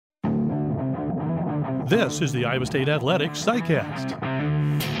This is the Iowa State Athletics SciCast.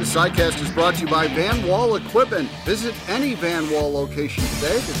 The SciCast is brought to you by Van Wall Equipment. Visit any Van Wall location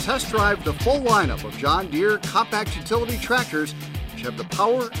today to test drive the full lineup of John Deere compact utility tractors, which have the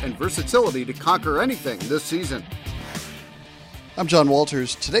power and versatility to conquer anything this season. I'm John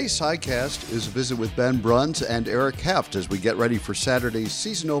Walters. Today's SciCast is a visit with Ben Bruns and Eric Heft as we get ready for Saturday's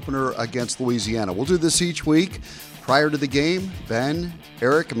season opener against Louisiana. We'll do this each week. Prior to the game, Ben,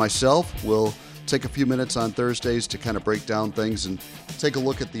 Eric, and myself will take a few minutes on Thursdays to kind of break down things and take a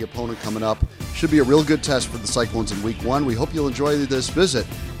look at the opponent coming up. Should be a real good test for the Cyclones in week one. We hope you'll enjoy this visit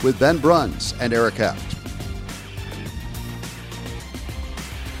with Ben Bruns and Eric Heft.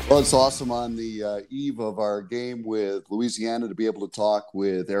 Well, it's awesome on the eve of our game with Louisiana to be able to talk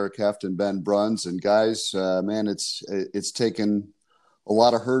with Eric Heft and Ben Bruns. And guys, man, it's taken a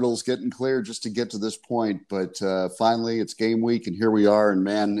lot of hurdles getting clear just to get to this point. But finally, it's game week, and here we are. And,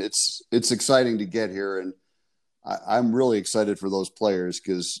 man, it's exciting to get here. And I'm really excited for those players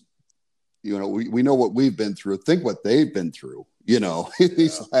because, you know, we know what we've been through. Think what they've been through, you know,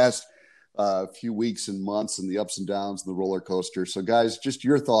 these last few weeks and months and the ups and downs and the roller coaster. So, guys, just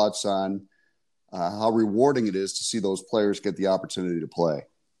your thoughts on how rewarding it is to see those players get the opportunity to play.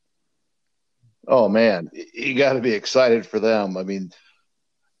 Oh, man, you got to be excited for them. I mean,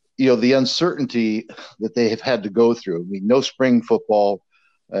 you know, the uncertainty that they have had to go through. I mean, no spring football.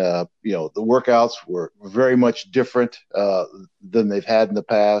 You know, the workouts were very much different than they've had in the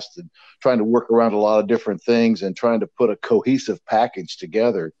past, and trying to work around a lot of different things and trying to put a cohesive package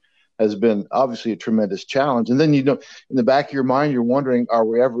together has been obviously a tremendous challenge. And then, you know, in the back of your mind, you're wondering, are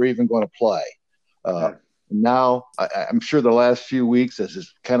we ever even going to play? Now, I'm sure the last few weeks, as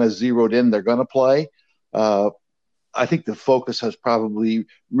it's kind of zeroed in, they're going to play. I think the focus has probably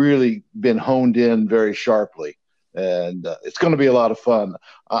really been honed in very sharply, and it's going to be a lot of fun.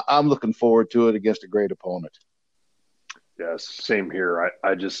 I'm looking forward to it against a great opponent. Yes, same here.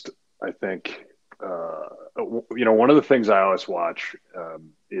 I think, you know, one of the things I always watch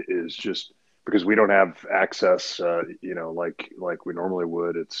is just because we don't have access, you know, like we normally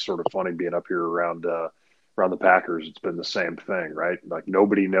would. It's sort of funny being up here around the Packers. It's been the same thing, right? Like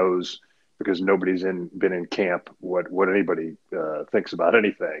nobody knows because nobody's been in camp what anybody thinks about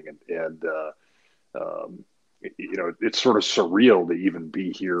anything, and you know, it's sort of surreal to even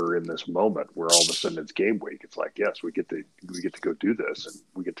be here in this moment where all of a sudden it's game week. It's like, yes, we get to go do this, and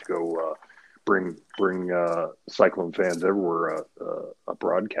we get to go bring Cyclone fans everywhere a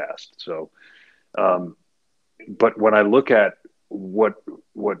broadcast. So, but when I look at what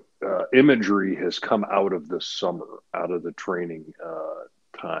imagery has come out of the summer, out of the training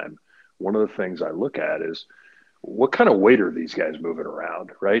time, one of the things I look at is what kind of weight are these guys moving around,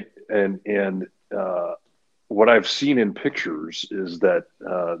 right? And what I've seen in pictures is that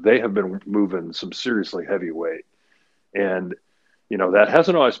they have been moving some seriously heavy weight. And, you know, that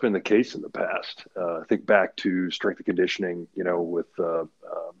hasn't always been the case in the past. I think back to strength and conditioning, you know, with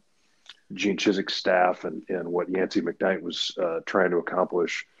Gene Chiswick's staff and what Yancey McKnight was trying to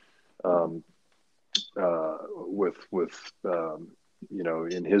accomplish with you know,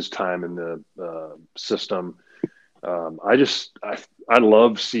 in his time in the system. I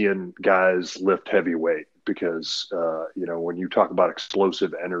love seeing guys lift heavy weight because, you know, when you talk about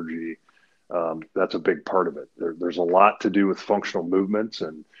explosive energy, that's a big part of it. There's a lot to do with functional movements,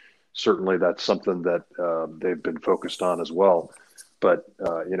 and certainly that's something that they've been focused on as well. But,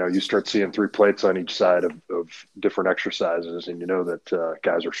 you know, you start seeing 3 plates on each side of different exercises, and you know that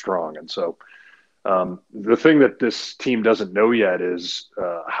guys are strong. And so the thing that this team doesn't know yet is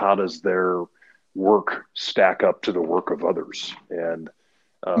how does their work stack up to the work of others. And,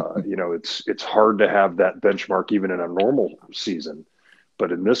 you know, it's hard to have that benchmark even in a normal season.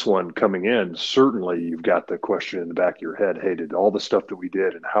 But in this one coming in, certainly you've got the question in the back of your head, hey, did all the stuff that we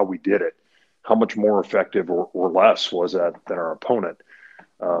did and how we did it, how much more effective or less was that than our opponent?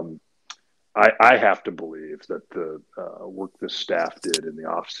 I have to believe that the work this staff did in the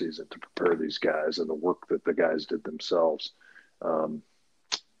offseason to prepare these guys and the work that the guys did themselves and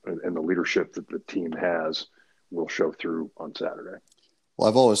the leadership that the team has will show through on Saturday. Well,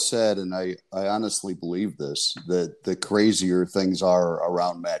 I've always said, and I honestly believe this, that the crazier things are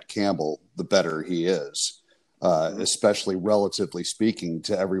around Matt Campbell, the better he is, especially relatively speaking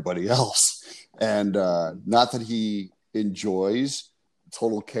to everybody else. And not that he enjoys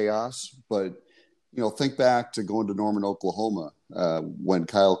total chaos, but, you know, think back to going to Norman, Oklahoma, when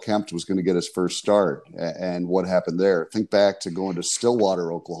Kyle Kempt was going to get his first start and what happened there. Think back to going to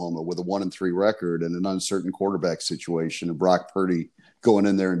Stillwater, Oklahoma with a 1-3 record and an uncertain quarterback situation, and Brock Purdy going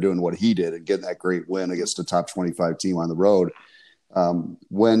in there and doing what he did and getting that great win against a top 25 team on the road.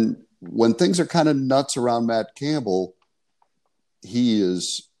 When when things are kind of nuts around Matt Campbell, he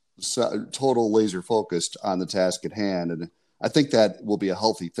is total laser focused on the task at hand. And I think that will be a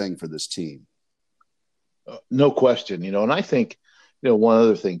healthy thing for this team. No question, and I think, one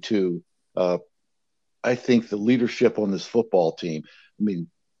other thing too, I think the leadership on this football team, I mean,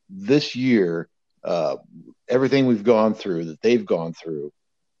 this year, everything we've gone through, that they've gone through,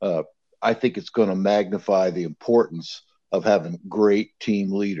 I think it's going to magnify the importance of having great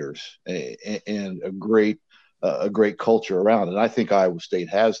team leaders and a great culture around. And I think Iowa State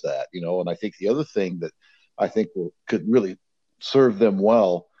has that, and I think the other thing that I think could really serve them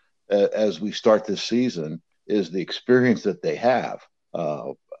well as we start this season is the experience that they have.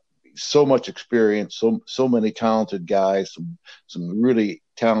 So much experience, so many talented guys, some really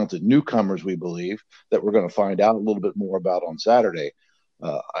talented newcomers, we believe, that we're going to find out a little bit more about on Saturday.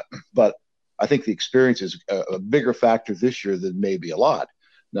 But I think the experience is a bigger factor this year than maybe a lot.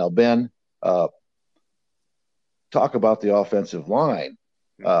 Now, Ben, talk about the offensive line.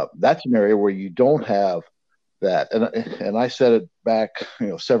 That's an area where you don't have that. And I said it back,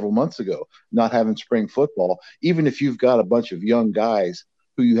 several months ago, not having spring football, even if you've got a bunch of young guys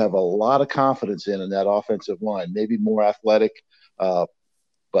who you have a lot of confidence in that offensive line, maybe more athletic,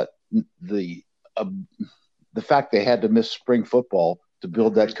 but the fact they had to miss spring football to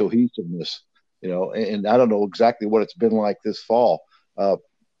build that cohesiveness, and I don't know exactly what it's been like this fall.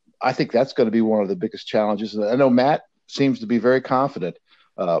 I think that's going to be one of the biggest challenges. And I know Matt seems to be very confident.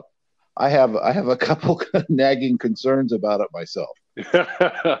 I have a couple nagging concerns about it myself.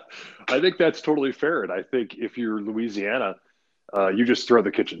 I think that's totally fair. And I think if you're Louisiana, you just throw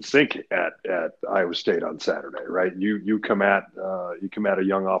the kitchen sink at Iowa State on Saturday, right? You come at a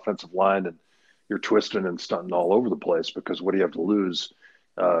young offensive line and you're twisting and stunting all over the place because what do you have to lose?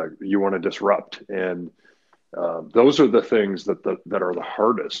 You want to disrupt, and those are the things that are the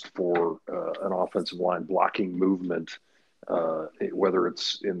hardest for an offensive line: blocking movement, whether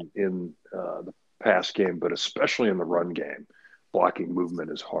it's in the pass game, but especially in the run game. Blocking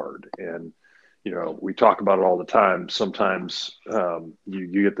movement is hard, and we talk about it all the time. Sometimes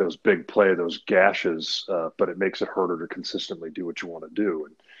you get those big play, those gashes, but it makes it harder to consistently do what you want to do.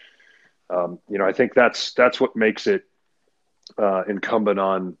 And I think that's what makes it incumbent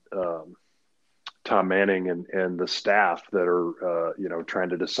on Tom Manning and the staff that are trying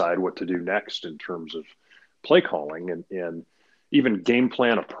to decide what to do next in terms of play calling and even game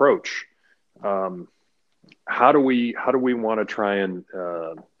plan approach. How do we want to try and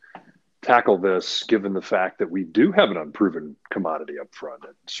tackle this, given the fact that we do have an unproven commodity up front?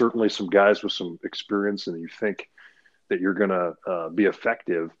 And certainly some guys with some experience, and you think that you're going to be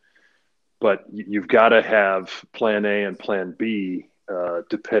effective, but you've got to have plan A and plan B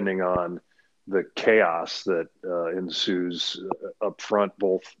depending on the chaos that ensues up front,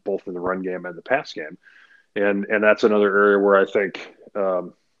 both in the run game and the pass game. And that's another area where I think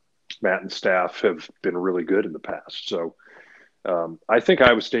Matt and staff have been really good in the past. So I think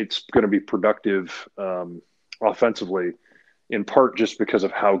Iowa State's going to be productive offensively, in part just because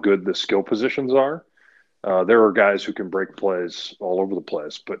of how good the skill positions are. There are guys who can break plays all over the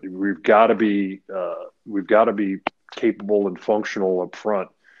place, but we've got to be capable and functional up front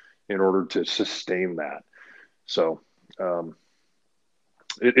in order to sustain that. So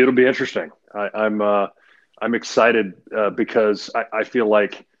it'll be interesting. I'm excited because I feel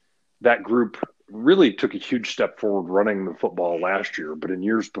like that group really took a huge step forward running the football last year, but in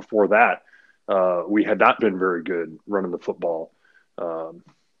years before that, we had not been very good running the football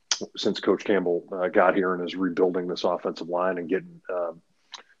since Coach Campbell got here and is rebuilding this offensive line and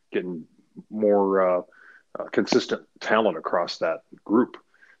getting more consistent talent across that group.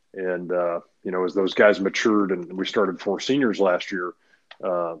 And, as those guys matured and we started 4 seniors last year,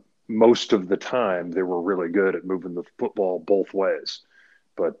 most of the time they were really good at moving the football both ways.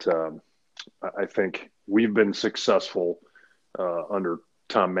 But I think we've been successful under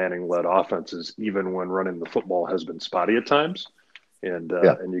Tom Manning-led offenses, even when running the football has been spotty at times. And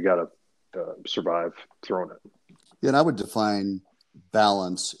you got to survive throwing it. Yeah, and I would define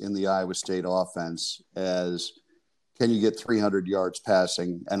balance in the Iowa State offense as, can you get 300 yards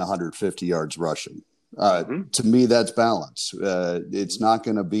passing and 150 yards rushing? To me, that's balance. It's not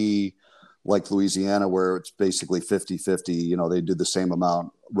going to be like Louisiana, where it's basically 50-50. They do the same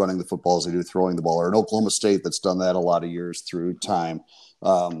amount running the football as they do throwing the ball, or in Oklahoma State that's done that a lot of years through time.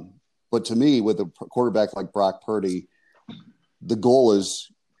 But to me, with a quarterback like Brock Purdy, the goal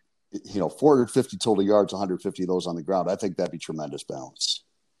is, 450 total yards, 150 of those on the ground. I think that'd be tremendous balance.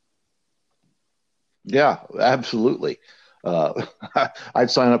 Yeah, absolutely. I'd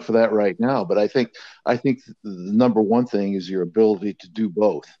sign up for that right now. But I think the number one thing is your ability to do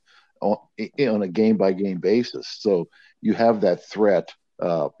both. on a game by game basis. So you have that threat.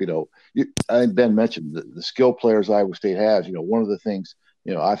 I think Ben mentioned the skill players Iowa State has. One of the things,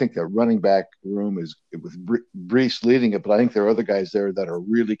 I think the running back room is with Brees leading it, but I think there are other guys there that are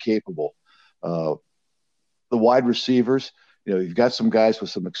really capable. The wide receivers, you've got some guys with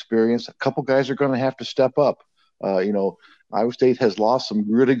some experience. A couple guys are going to have to step up. Iowa State has lost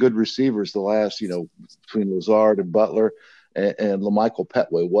some really good receivers the last, between Lazard and Butler and LaMichael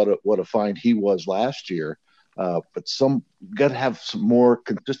Petway. What a find he was last year. But some got to have some more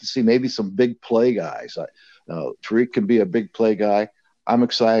consistency, maybe some big play guys. Tariq can be a big play guy. I'm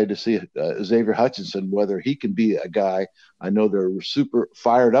excited to see Xavier Hutchinson, whether he can be a guy. I know they're super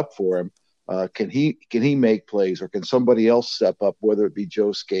fired up for him. Can he make plays, or can somebody else step up, whether it be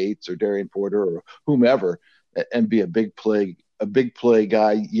Joe Skates or Darian Porter or whomever, and be a big play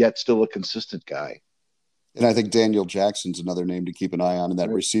guy, yet still a consistent guy? And I think Daniel Jackson's another name to keep an eye on in that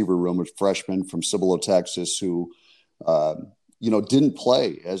receiver room, a freshman from Cibolo, Texas, who, didn't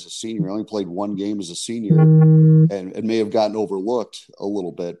play as a senior. He only played one game as a senior and may have gotten overlooked a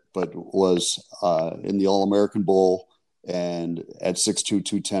little bit, but was in the All-American Bowl, and at 6'2",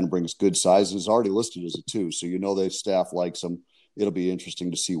 210 brings good size and is already listed as a 2. So their staff likes him. It'll be interesting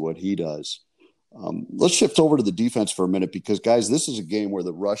to see what he does. Let's shift over to the defense for a minute, because, guys, this is a game where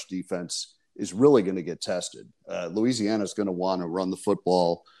the rush defense is really going to get tested. Louisiana is going to want to run the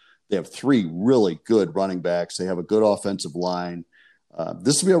football. They have 3 really good running backs. They have a good offensive line.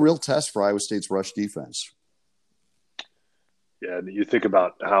 This will be a real test for Iowa State's rush defense. Yeah, and you think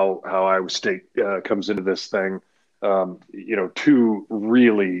about how Iowa State comes into this thing. 2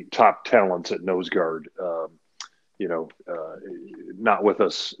 really top talents at nose guard. Not with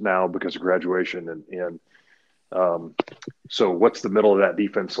us now because of graduation, and so what's the middle of that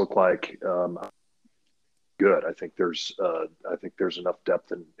defense look like? Good. I think there's enough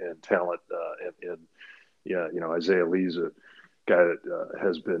depth and talent, Isaiah Lee's a guy that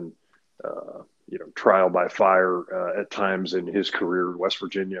has been trial by fire at times in his career in West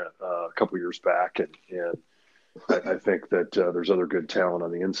Virginia a couple years back, and I think that there's other good talent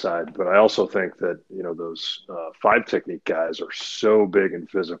on the inside, but I also think that those 5 technique guys are so big and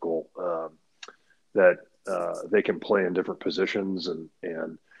physical that they can play in different positions, and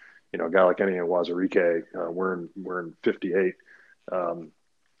a guy like Eniyan Wazirike, wearing 58,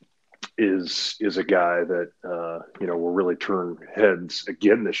 is a guy that will really turn heads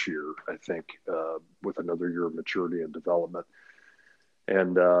again this year. I think with another year of maturity and development,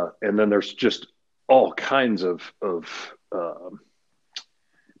 and then there's just all kinds of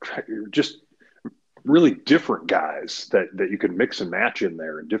just really different guys that you can mix and match in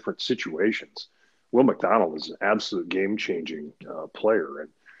there in different situations. Will McDonald is an absolute game-changing player, and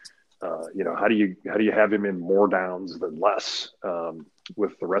how do you have him in more downs than less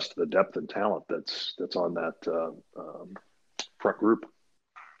with the rest of the depth and talent that's on that front group?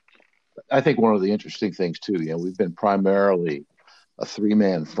 I think one of the interesting things too, we've been primarily a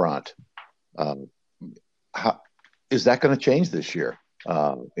 3-man front. How is that going to change this year?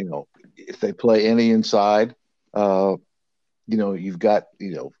 If they play any inside, you've got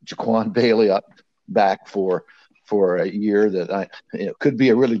Jaquan Bailey up back for a year that could be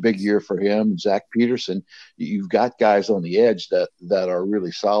a really big year for him. Zach Peterson, you've got guys on the edge that are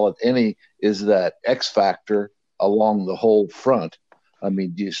really solid. Any is that X factor along the whole front. I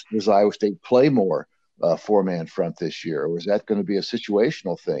mean, does Iowa State play more 4-man front this year, or is that going to be a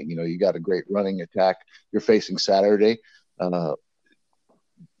situational thing? You got a great running attack you're facing Saturday. Do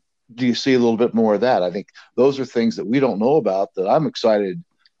you see a little bit more of that? I think those are things that we don't know about that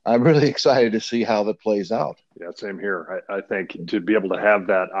I'm really excited to see how that plays out. Yeah, same here. I think to be able to have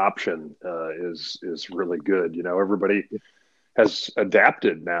that option is really good. Everybody has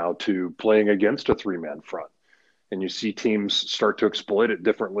adapted now to playing against a 3-man front, and you see teams start to exploit it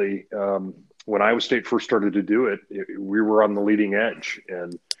differently. When Iowa State first started to do it, we were on the leading edge,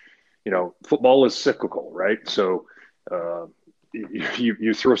 and football is cyclical, right? So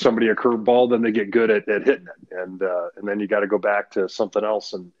you throw somebody a curveball, then they get good at hitting it, and then you got to go back to something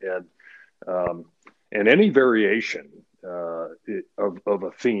else, and any variation of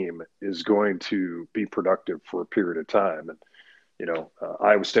a theme is going to be productive for a period of time. And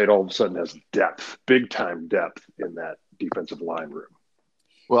Iowa State all of a sudden has depth, big time depth in that defensive line room.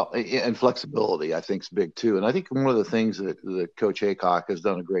 Well, and flexibility, I think, is big too. And I think one of the things that Coach Haycock has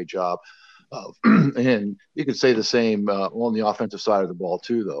done a great job of, and you could say the same on the offensive side of the ball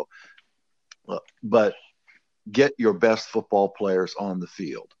too, though. But get your best football players on the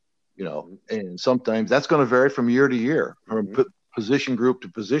field, and sometimes that's going to vary from year to year, from position group to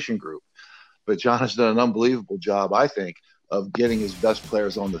position group. But John has done an unbelievable job, I think, of getting his best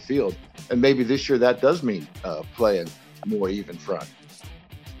players on the field. And maybe this year that does mean playing more even front.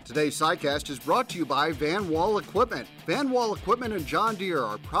 Today's SciCast is brought to you by Van Wall Equipment. Van Wall Equipment and John Deere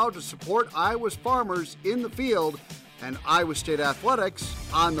are proud to support Iowa's farmers in the field and Iowa State athletics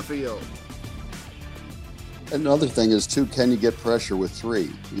on the field. Another thing is, too, can you get pressure with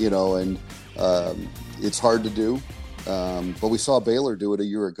three? And it's hard to do. But we saw Baylor do it a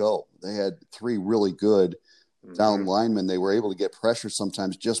year ago. They had three really good down linemen. They were able to get pressure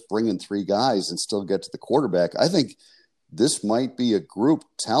sometimes just bringing three guys and still get to the quarterback. I think this might be a group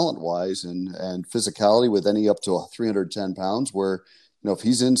talent-wise and physicality with any up to 310 pounds where, if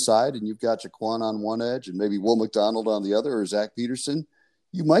he's inside and you've got Jaquan on one edge and maybe Will McDonald on the other or Zach Peterson,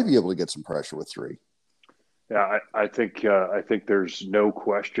 you might be able to get some pressure with three. Yeah, I think there's no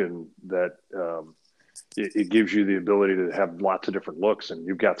question that it gives you the ability to have lots of different looks, and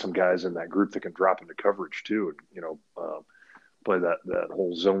you've got some guys in that group that can drop into coverage too, and play that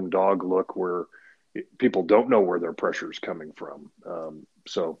whole zone dog look where people don't know where their pressure is coming from.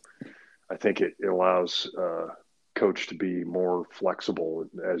 So I think it allows coach to be more flexible,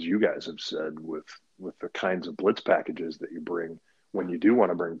 as you guys have said, with the kinds of blitz packages that you bring when you do want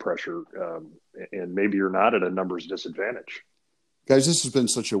to bring pressure, and maybe you're not at a numbers disadvantage. Guys, this has been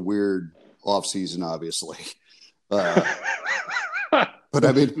such a weird offseason, obviously. But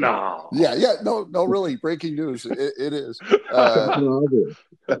I mean, no. No, really, breaking news. It is. But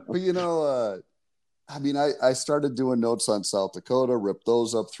I started doing notes on South Dakota, ripped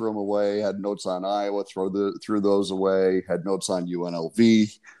those up, threw them away, had notes on Iowa, threw those away, had notes on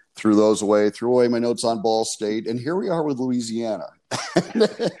UNLV, threw those away, threw away my notes on Ball State, and here we are with Louisiana.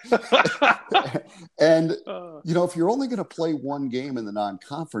 And, if you're only going to play one game in the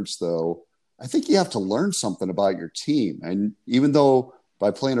non-conference, though, I think you have to learn something about your team. And even though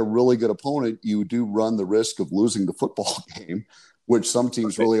by playing a really good opponent, you do run the risk of losing the football game, which some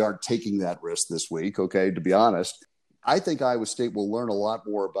teams really aren't taking that risk this week, okay, to be honest. I think Iowa State will learn a lot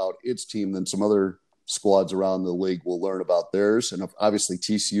more about its team than some other squads around the league will learn about theirs. And obviously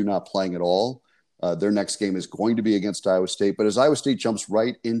TCU not playing at all. Their next game is going to be against Iowa State. But as Iowa State jumps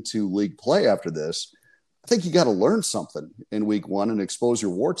right into league play after this, I think you got to learn something in week one and expose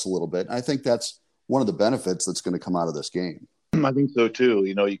your warts a little bit. And I think that's one of the benefits that's going to come out of this game. I think so, too.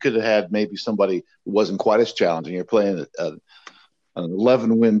 You could have had maybe somebody who wasn't quite as challenging. You're playing an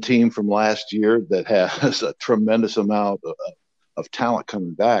 11-win team from last year that has a tremendous amount of talent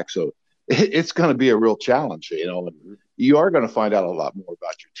coming back. So it's going to be a real challenge, and you are going to find out a lot more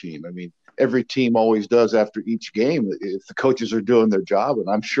about your team. I mean, every team always does after each game if the coaches are doing their job, and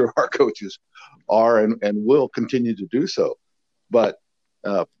I'm sure our coaches are and will continue to do so. But,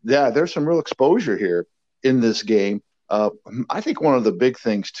 there's some real exposure here in this game. I think one of the big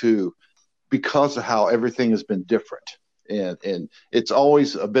things, too, because of how everything has been different, and it's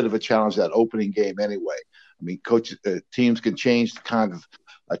always a bit of a challenge, that opening game anyway. I mean, teams can change the kind of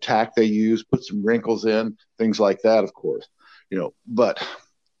attack they use, put some wrinkles in, things like that, of course. But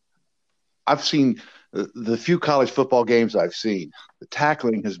I've seen the few college football games I've seen, the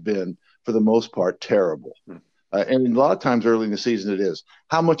tackling has been, for the most part, terrible. And a lot of times early in the season it is.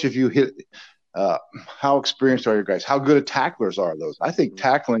 How much have you hit? How experienced are your guys? How good of tacklers are those? I think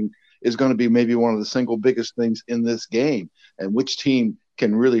tackling is going to be maybe one of the single biggest things in this game, and which team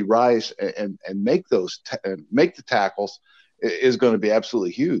can really rise and make make the tackles is going to be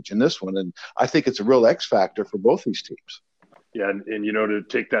absolutely huge in this one. And I think it's a real X factor for both these teams. Yeah, and to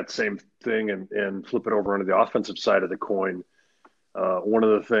take that same thing and flip it over onto the offensive side of the coin, one of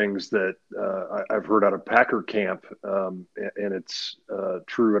the things that I've heard out of Packer camp, and it's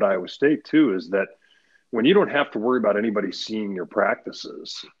true at Iowa State too, is that when you don't have to worry about anybody seeing your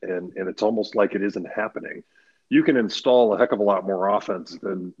practices, and it's almost like it isn't happening, you can install a heck of a lot more offense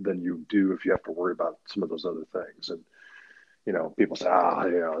than you do if you have to worry about some of those other things. And people say,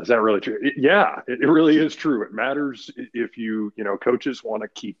 is that really true? Yeah, it really is true. It matters if coaches want to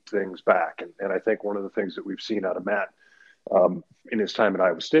keep things back. And I think one of the things that we've seen out of Matt in his time at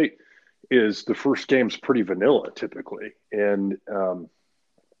Iowa State is the first game's pretty vanilla typically. And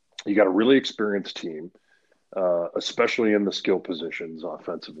you got a really experienced team, especially in the skill positions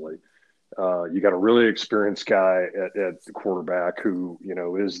offensively. You got a really experienced guy at the quarterback who,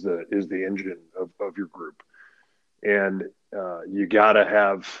 is the engine of your group. And you got to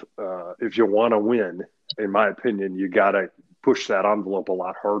have, if you want to win, in my opinion, you got to push that envelope a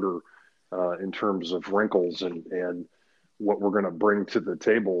lot harder in terms of wrinkles and what we're going to bring to the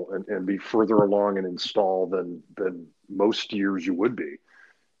table and be further along and install than most years you would be.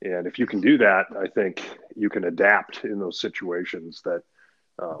 And if you can do that, I think you can adapt in those situations that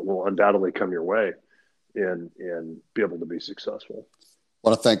will undoubtedly come your way. and be able to be successful. I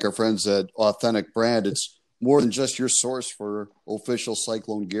want to thank our friends at Authentic Brand. It's more than just your source for official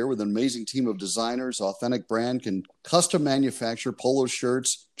Cyclone gear. With an amazing team of designers, Authentic Brand can custom manufacture polo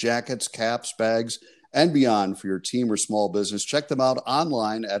shirts, jackets, caps, bags, and beyond for your team or small business. Check them out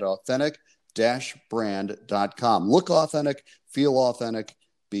online at authentic-brand.com. Look authentic, feel authentic,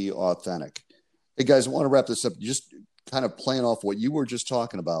 be authentic. Hey, guys, I want to wrap this up. Just kind of playing off what you were just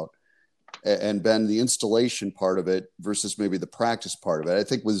talking about. And Ben, the installation part of it versus maybe the practice part of it. I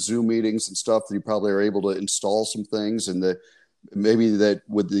think with Zoom meetings and stuff, you probably are able to install some things, and maybe that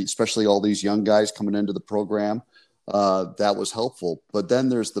with especially all these young guys coming into the program, that was helpful. But then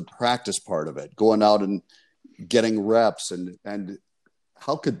there's the practice part of it, going out and getting reps, and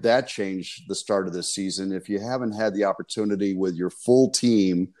how could that change the start of this season if you haven't had the opportunity with your full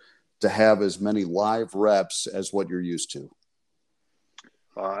team to have as many live reps as what you're used to?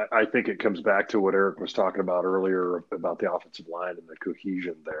 I think it comes back to what Eric was talking about earlier about the offensive line and the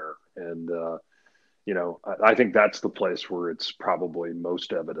cohesion there. And, I think that's the place where it's probably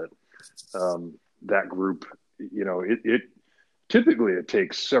most evident. That group, it typically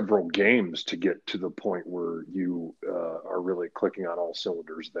takes several games to get to the point where you are really clicking on all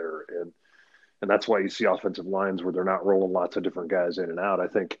cylinders there. And that's why you see offensive lines where they're not rolling lots of different guys in and out. I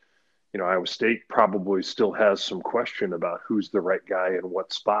think, Iowa State probably still has some question about who's the right guy in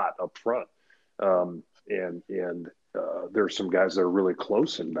what spot up front. And there's some guys that are really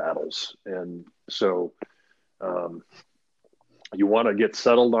close in battles. And so you want to get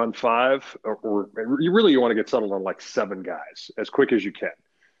settled on 5 or you want to get settled on like 7 guys as quick as you can.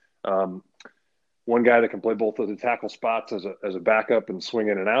 One guy that can play both of the tackle spots as a backup and swing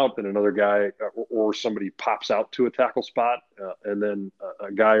in and out, and another guy or somebody pops out to a tackle spot, and then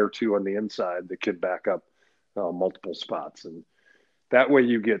a guy or two on the inside that could back up multiple spots. And that way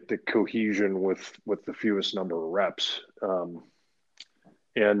you get the cohesion with the fewest number of reps.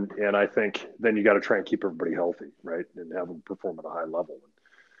 And I think then you got to try and keep everybody healthy, right, and have them perform at a high level. And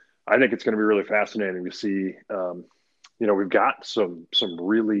I think it's going to be really fascinating to see. We've got some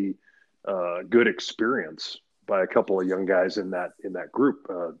really good experience by a couple of young guys in that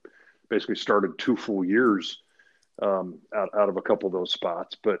group. Basically started 2 full years out of a couple of those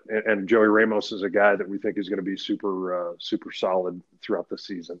spots. And Joey Ramos is a guy that we think is going to be super solid throughout the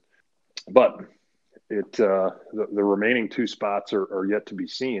season. But the remaining 2 spots are yet to be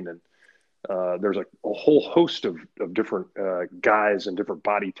seen, and there's a whole host of different guys and different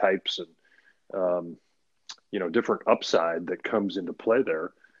body types and different upside that comes into play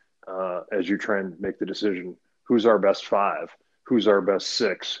there. As you try and make the decision, who's our best 5, who's our best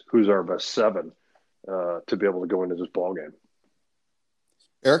 6, who's our best 7, to be able to go into this ball game.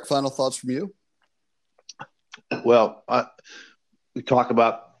 Eric, final thoughts from you? Well, we talk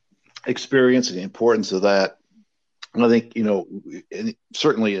about experience and the importance of that. And I think, and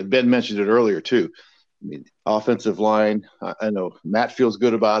certainly Ben mentioned it earlier too. I mean, offensive line, I know Matt feels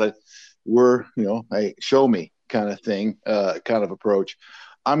good about it. We're, hey, show me kind of thing, kind of approach.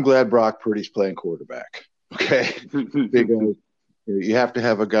 I'm glad Brock Purdy's playing quarterback. Okay. Because you have to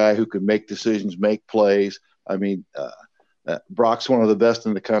have a guy who can make decisions, make plays. I mean, Brock's one of the best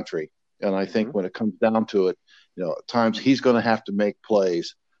in the country. And I think when it comes down to it, at times he's going to have to make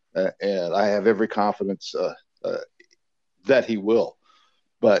plays. And I have every confidence that he will.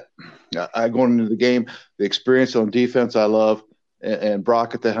 But I going into the game, the experience on defense I love, and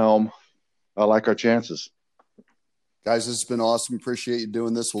Brock at the helm, I like our chances. Guys, this has been awesome. Appreciate you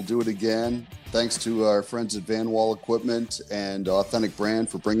doing this. We'll do it again. Thanks to our friends at Van Wall Equipment and Authentic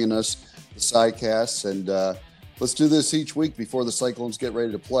Brand for bringing us the SciCasts. And let's do this each week before the Cyclones get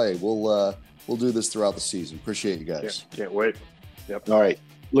ready to play. We'll do this throughout the season. Appreciate you guys. Can't wait. Yep. All right.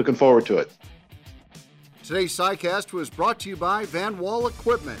 Looking forward to it. Today's SciCast was brought to you by Van Wall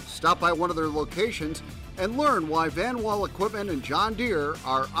Equipment. Stop by one of their locations and learn why Van Wall Equipment and John Deere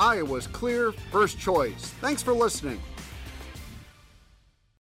are Iowa's clear first choice. Thanks for listening.